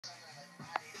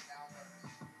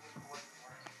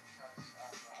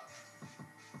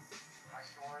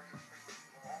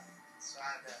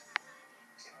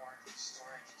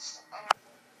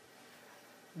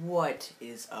What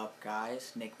is up,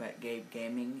 guys? Nick Gabe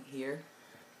Gaming here.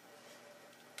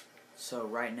 So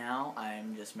right now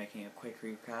I'm just making a quick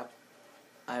recap.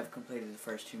 I have completed the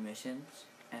first 2 missions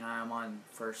and I am on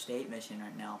first date mission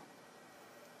right now.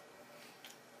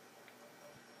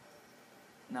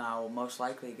 Now I will most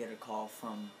likely get a call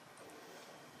from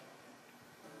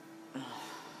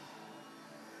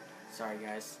sorry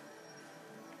guys,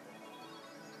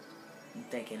 I'm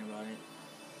thinking about it.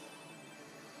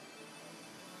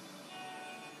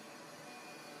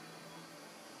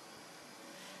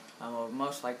 I will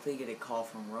most likely get a call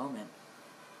from Roman,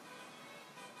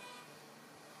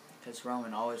 because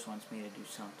Roman always wants me to do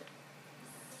something.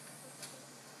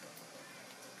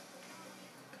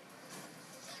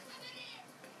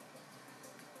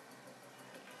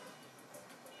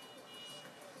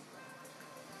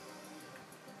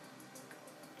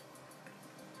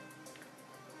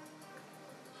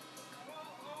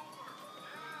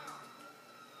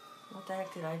 What the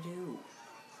heck did I do?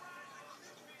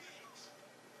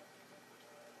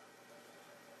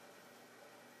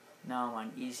 Now I'm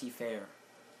on easy fare.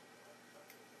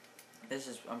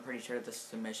 I'm pretty sure this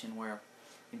is a mission where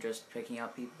you're just picking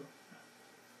up people.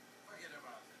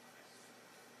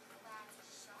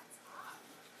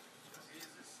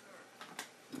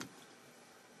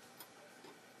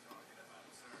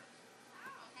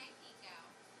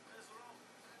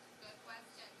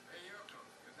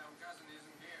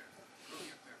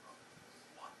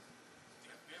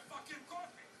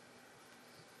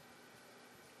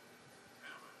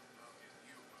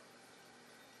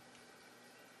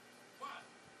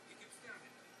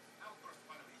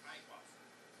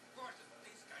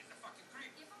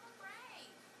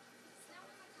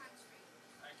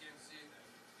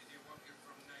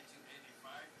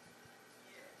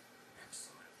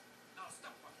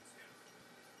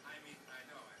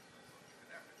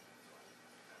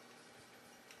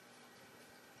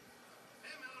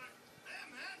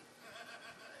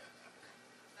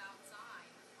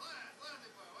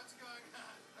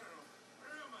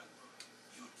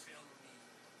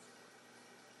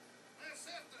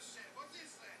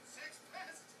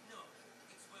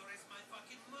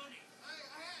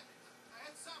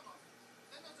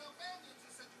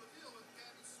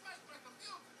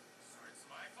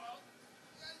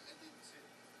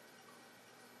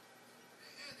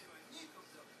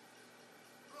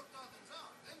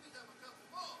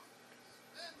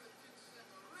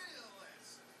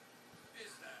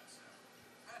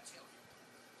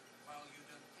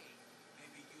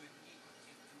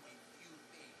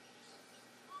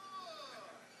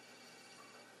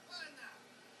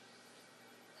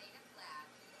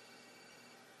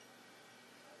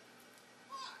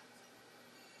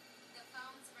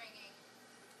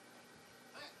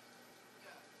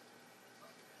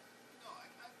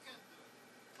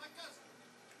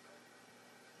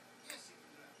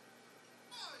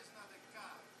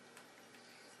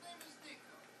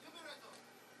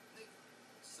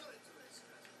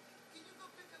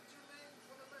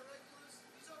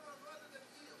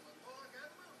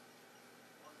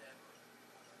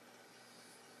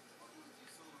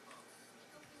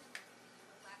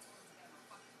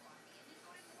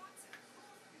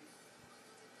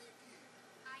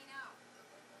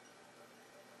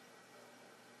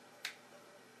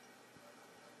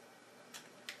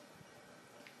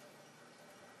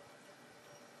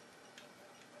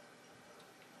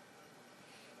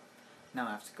 Now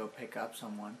I have to go pick up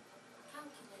someone.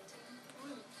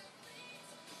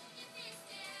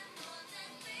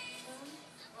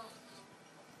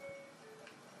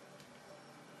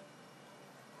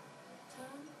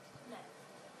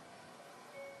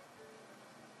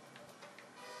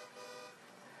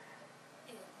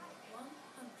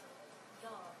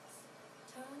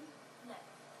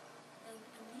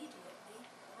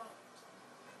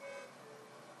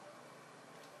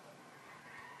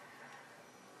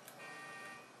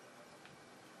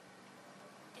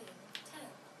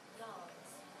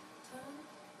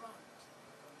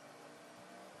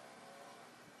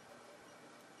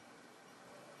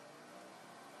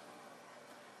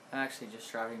 I'm actually just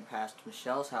driving past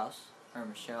Michelle's house, or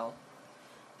Michelle.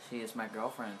 She is my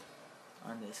girlfriend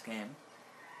on this game.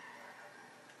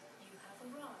 You have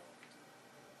arrived.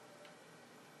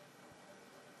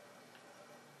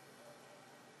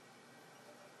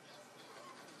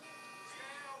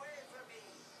 Stay away from me.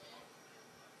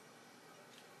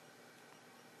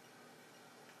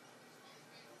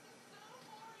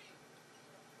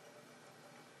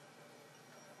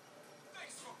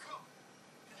 Thanks for coming.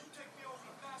 Can you take me over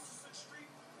to Masterson Street?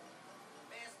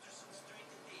 Masterson Street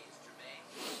it is, Jermaine.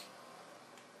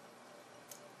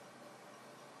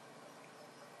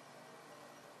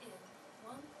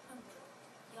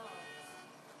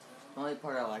 The only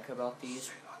part I like about these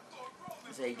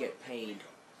is they get paid.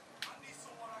 I need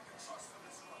someone I can trust in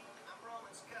this one. I'm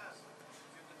Roman's cousin. If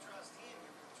you can trust him,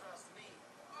 you can trust me.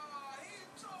 He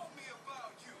told me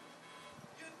about you.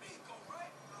 You're Nico,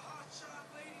 right? The hotshot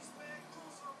ladies man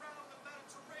cruising around the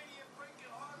Mediterranean, breaking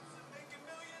hearts and making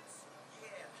millions?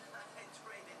 Yeah, I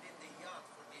traded in the yacht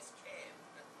for this cab.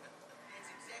 It's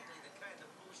exactly the kind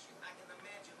of bullshit I can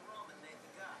imagine Roman made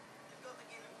the guy. You've got to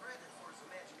give him credit for his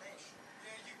imagination.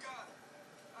 Yeah, you got it.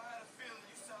 I had a feeling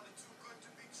you sounded too good to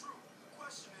be true. The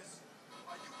question is,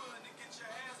 are you willing to get your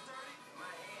hands dirty?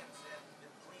 My hands have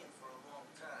been clean for a long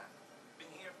time. Been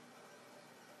here.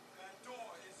 That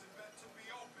door isn't meant to be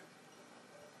open.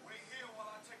 Wait here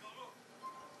while I take a look.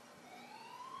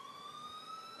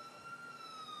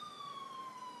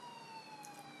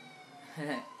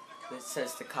 It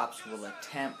says the cops will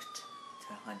attempt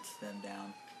to hunt them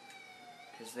down.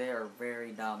 Because they are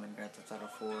very dumb in Grand Theft Auto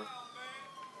 4. Now, man,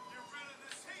 get rid of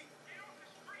this heat.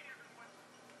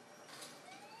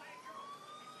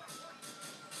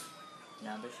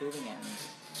 Now they're shooting at me.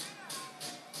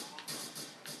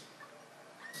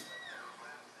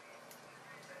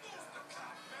 Lose the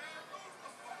cop, man. Lose the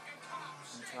fucking cop.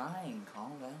 I'm trying,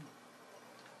 calm down.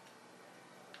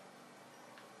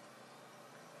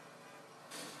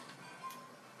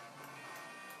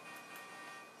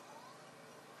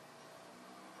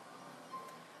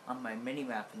 On my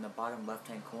mini-map in the bottom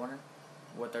left-hand corner,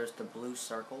 where there's the blue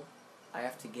circle, I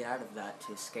have to get out of that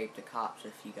to escape the cops,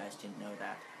 if you guys didn't know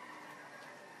that.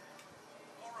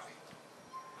 All right.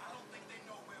 I don't think they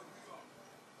know where we are.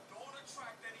 Don't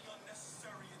attract any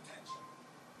unnecessary attention.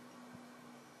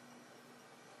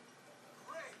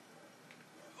 Great.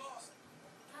 We lost.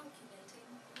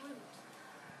 Calculating route.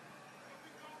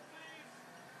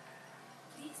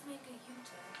 Please make a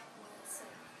U-turn where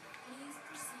safe. Please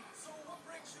proceed. So what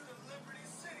brings you to Liberty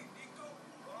City, Nico?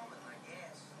 Roman, I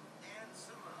guess. And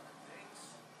some other things.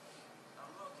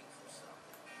 I'm looking for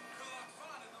something. Good luck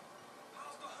finding them.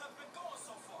 How's the hunt been going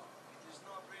so far? It has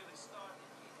not really started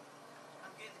yet.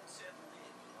 I'm getting settled in,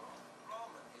 you know.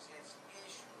 Roman has had some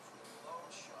issues with loan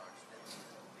sharks that need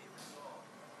to be resolved.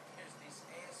 There's this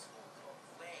asshole called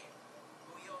Van,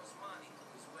 who he owes money to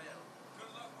as well.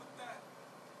 Good luck with that.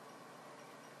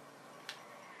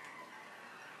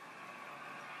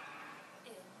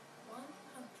 In 100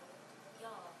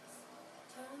 yards.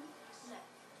 Turn left.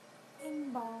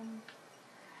 Bing bong.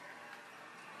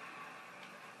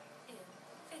 In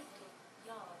 50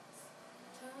 yards.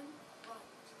 Turn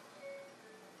right.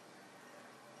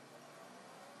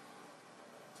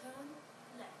 Turn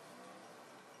left.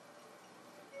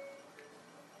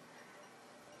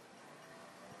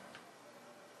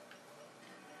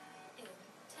 In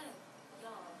 10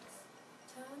 yards.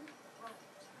 Turn right.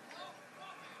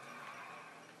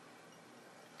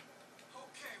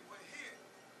 Okay, we're here.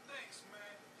 Thanks,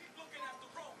 man. Keep looking after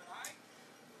Roman, alright?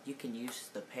 You can use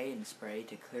the pay and spray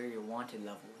to clear your wanted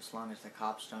level as long as the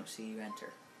cops don't see you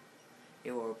enter.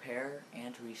 It will repair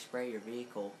and respray your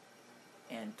vehicle,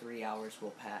 and 3 hours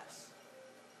will pass.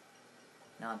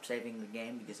 Now I'm saving the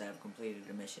game because I have completed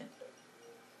a mission.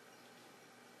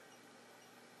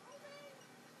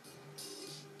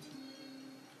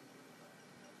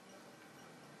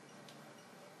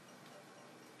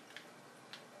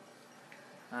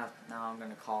 Now I'm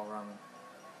gonna call Roman.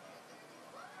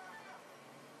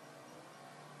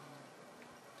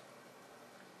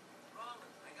 Roman,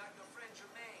 I got your friend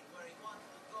Jermaine where he wanted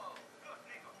to go. Good,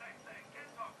 Nico. Thanks.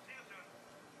 Can't talk. See you soon.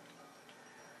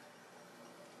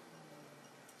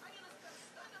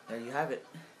 There you have it.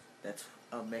 That's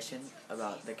a mission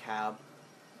about the cab.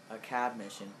 A cab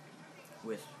mission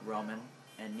with Roman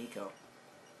and Nico.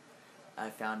 I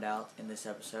found out in this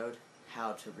episode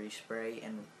how to respray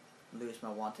and lose my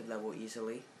wanted level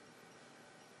easily.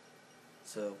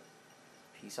 So,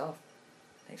 peace off.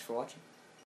 Thanks for watching.